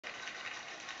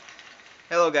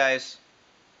Hello guys.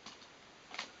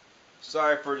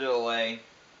 Sorry for the delay.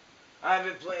 I've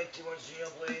been playing too much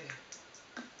Xenoblade.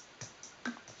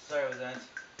 Sorry about that.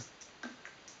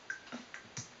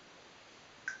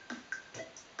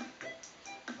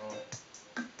 Oh.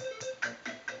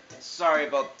 Sorry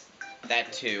about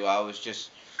that too. I was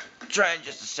just trying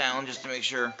just the sound just to make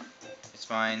sure it's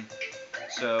fine.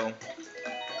 So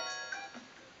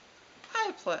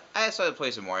I decided to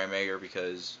play some Mario Maker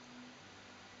because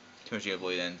too much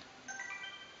Xenoblade in.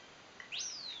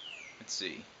 Let's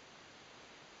see.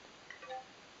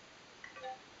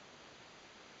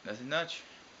 Nothing much.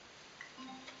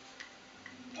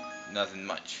 Nothing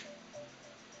much.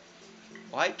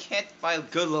 Why can't my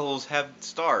good levels have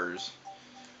stars?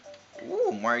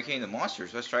 Ooh, Mario Kingdom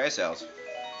Monsters. Let's try this out.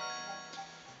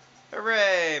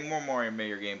 Hooray! More Mario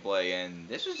Maker gameplay, and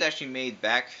this was actually made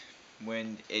back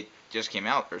when it just came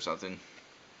out or something.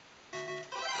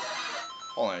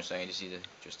 Hold on a second, I just need to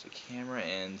adjust the camera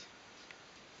and...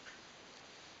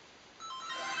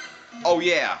 Oh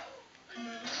yeah!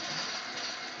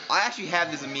 I actually have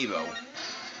this amiibo.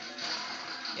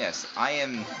 Yes, I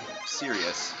am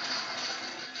serious.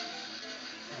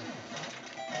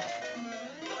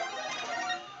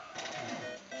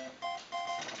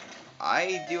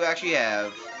 I do actually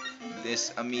have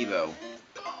this amiibo.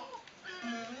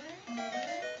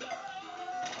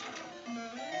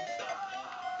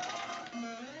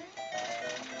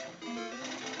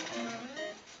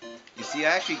 You see,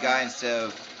 I actually got, instead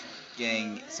of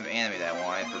getting some anime that I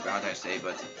wanted for Valentine's Day,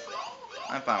 but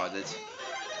I'm fine with it.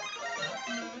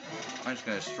 I'm just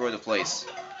gonna destroy the place.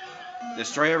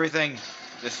 Destroy everything!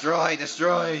 Destroy!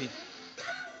 Destroy!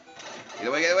 Get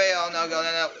away, get away! Oh no, go,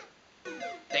 no, no!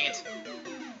 Dang it!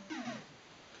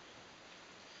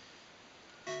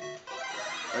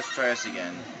 Let's try this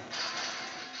again.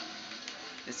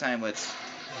 This time, let's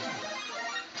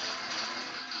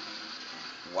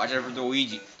watch out for the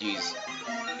Luigi's.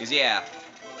 Because, yeah,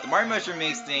 the Mario Mushroom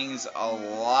makes things a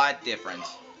lot different.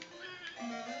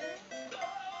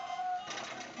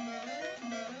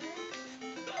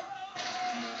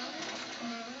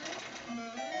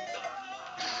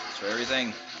 Destroy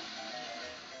everything.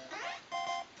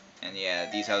 And,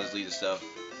 yeah, these houses lead to stuff.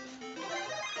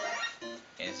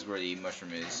 And this is where the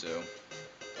mushroom is, so...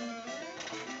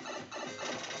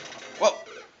 Whoa!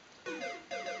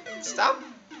 Stop!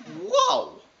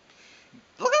 Whoa!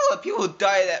 Look at all the people who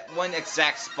died at one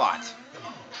exact spot.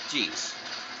 Jeez.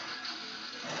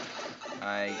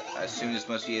 I assume this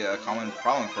must be a common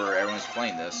problem for everyone who's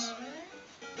playing this.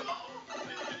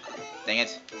 Dang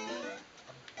it.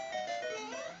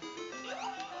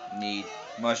 Need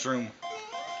mushroom.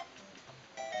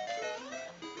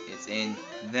 It's in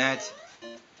that.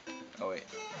 Oh wait.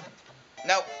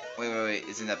 No! Wait.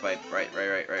 It's in that pipe. Right.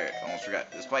 Almost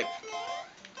forgot. This pipe.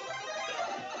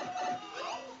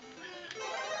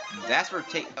 That's where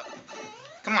take. Oh.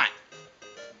 Come on.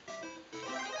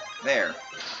 There.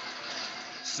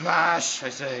 Smash! I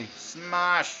say.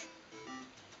 Smash!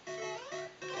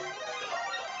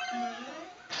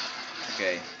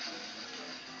 Okay.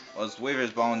 Well, let's wait for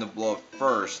this bomb to blow up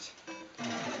first.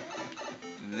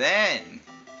 Then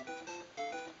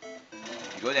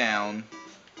you go down.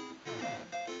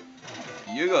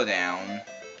 You go down.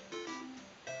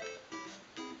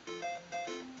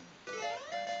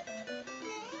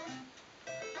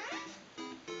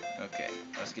 Okay,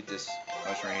 let's get this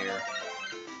mushroom here.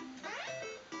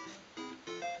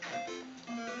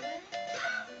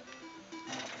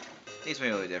 Tastes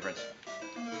maybe a little different.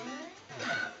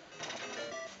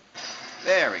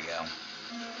 There we go.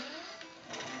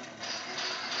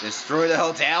 Destroy the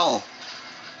hotel!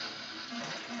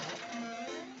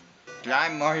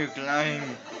 Climb, Mario, climb!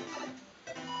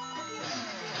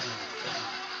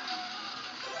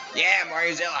 Yeah,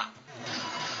 Mariozilla!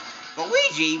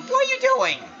 Luigi, what are you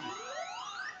doing?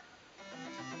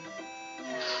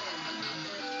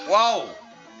 Whoa!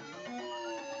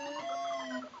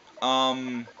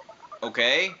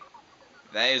 Okay.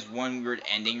 That is one weird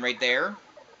ending right there.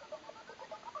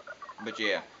 But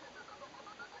yeah.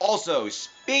 Also,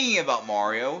 speaking about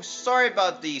Mario, sorry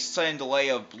about the sudden delay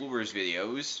of Bloopers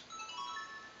videos.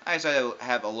 I decided to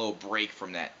have a little break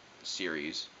from that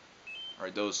series. Or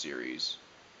those series.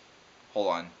 Hold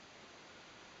on.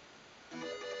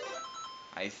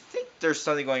 I think there's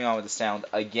something going on with the sound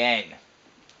again.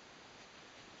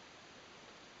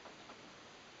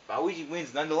 Luigi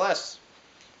wins nonetheless.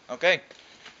 Okay.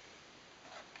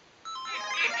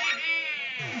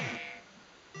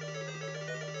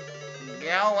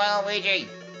 Go, Luigi.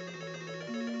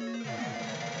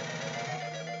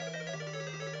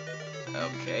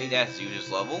 Okay, that's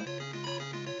User's level.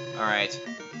 Alright.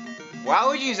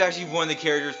 Waluigi is actually one of the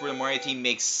characters for the Mario team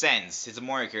makes sense. It's a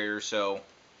Mario character, so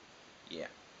yeah.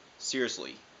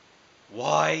 Seriously,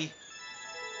 why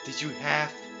did you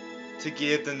have to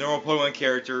give the normal Pokemon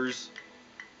characters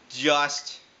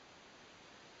just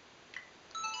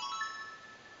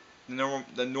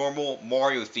the normal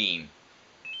Mario theme?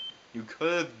 You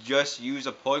could have just used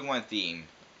a Pokemon theme.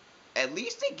 At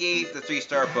least they gave the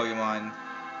 3-star Pokemon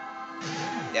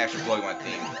the actual Pokemon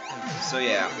theme. So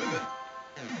yeah.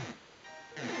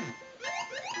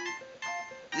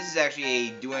 This is actually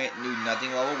a do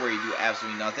nothing level where you do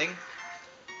absolutely nothing.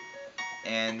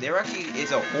 And there actually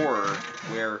is a horror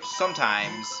where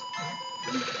sometimes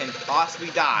you can possibly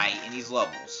die in these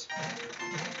levels.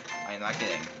 I'm not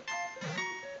kidding.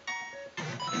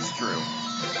 It's true.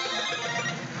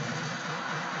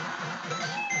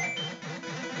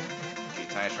 Okay,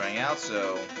 time's running out,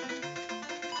 so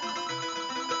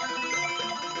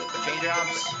get the change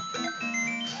ups.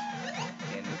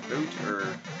 And the boot, or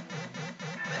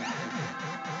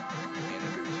and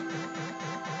the boot.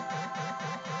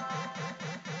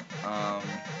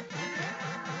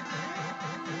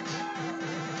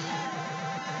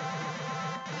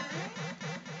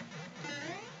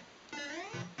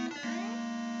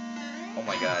 Oh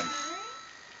my god.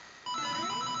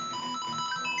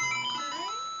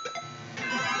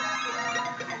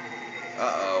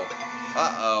 Uh-oh.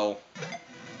 Uh-oh.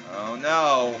 Oh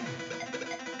no.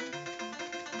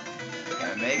 Can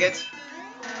I make it?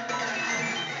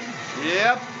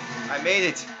 Yep. I made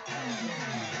it.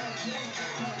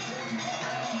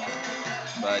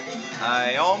 But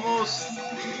I almost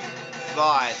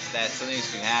thought that something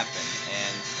was going to happen.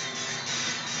 And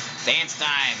dance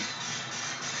time.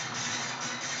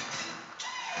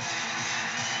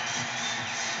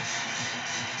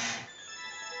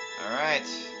 Alright.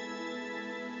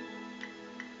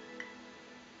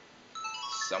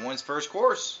 Someone's first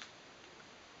course.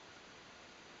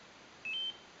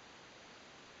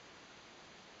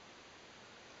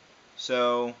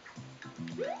 So,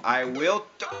 I will...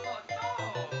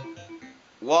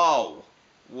 Whoa.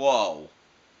 Whoa.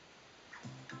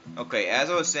 Okay, as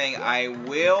I was saying, I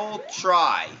will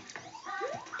try.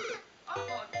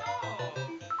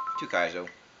 To Kaizo.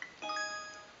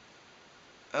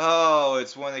 Oh,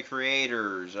 it's one of the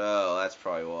creators. Oh, that's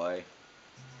probably why.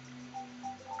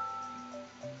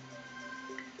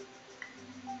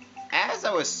 As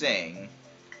I was saying,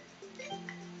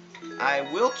 I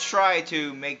will try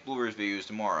to make Blueberry's videos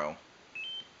tomorrow.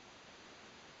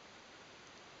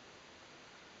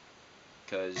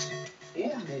 Because we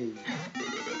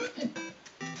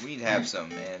need to have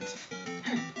some, and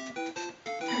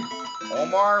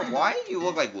Olimar, why do you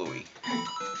look like Louie?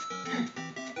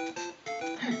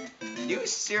 You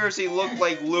seriously look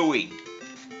like Louie.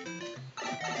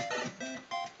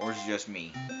 Or is it just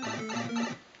me?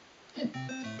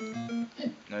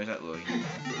 No, he's not Louie.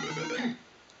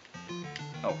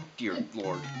 Oh, dear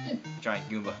lord. Giant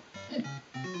Goomba.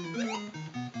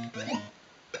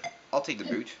 I'll take the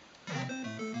boot.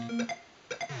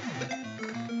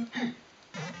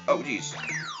 Oh, jeez.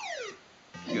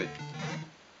 Good.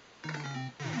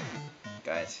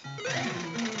 Got it.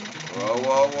 Whoa,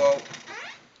 whoa, whoa.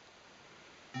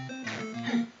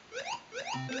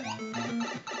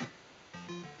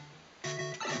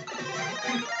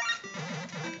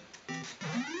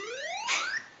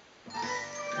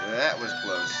 That was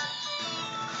close.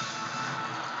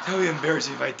 That would be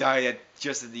embarrassing if I died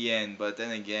just at the end, but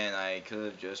then again, I could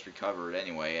have just recovered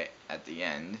anyway at the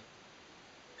end.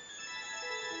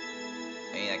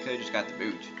 I mean, I could have just got the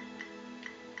boot.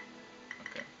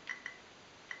 Okay.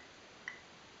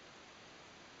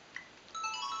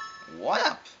 What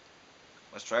up?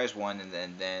 Let's try this one, and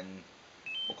then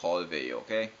we'll call it a video,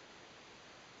 okay?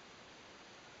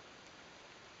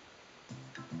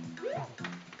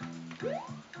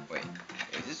 Wait,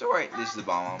 is this alright? This is the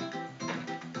bomb.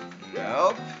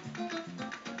 Nope.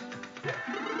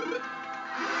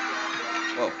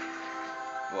 Whoa.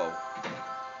 Whoa.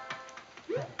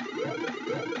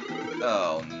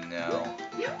 Oh no.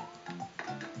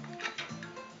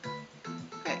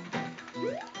 Okay.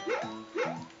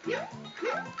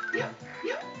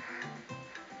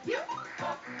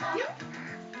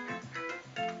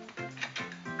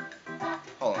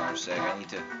 Hold on for a sec, I need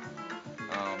to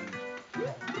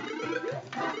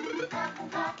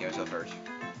get myself hurt.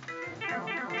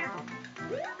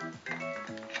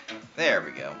 There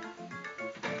we go.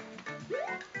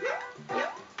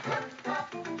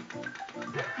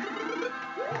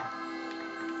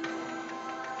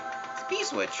 It's a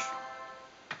P-switch.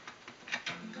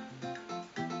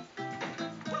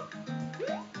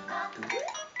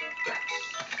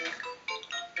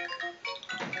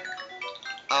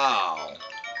 Wow.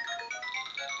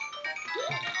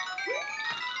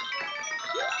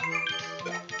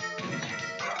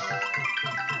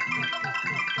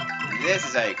 This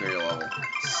is how you clear the level.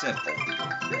 Simple.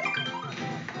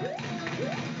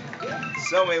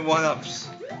 So many one-ups.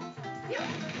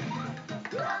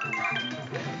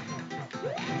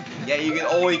 Yeah, you can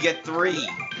only get 3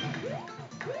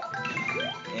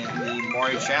 in the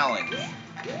Mario Challenge.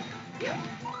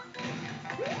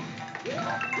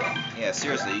 Yeah,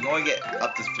 seriously, you can only get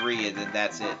up to 3 and then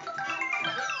that's it.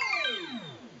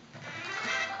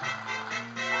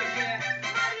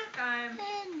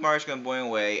 And Mario's gonna boing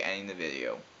away, ending the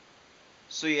video.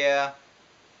 So yeah,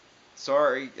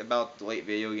 sorry about the late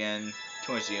video again.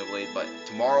 Too much Xenoblade, but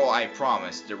tomorrow I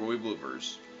promise there will be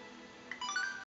bloopers.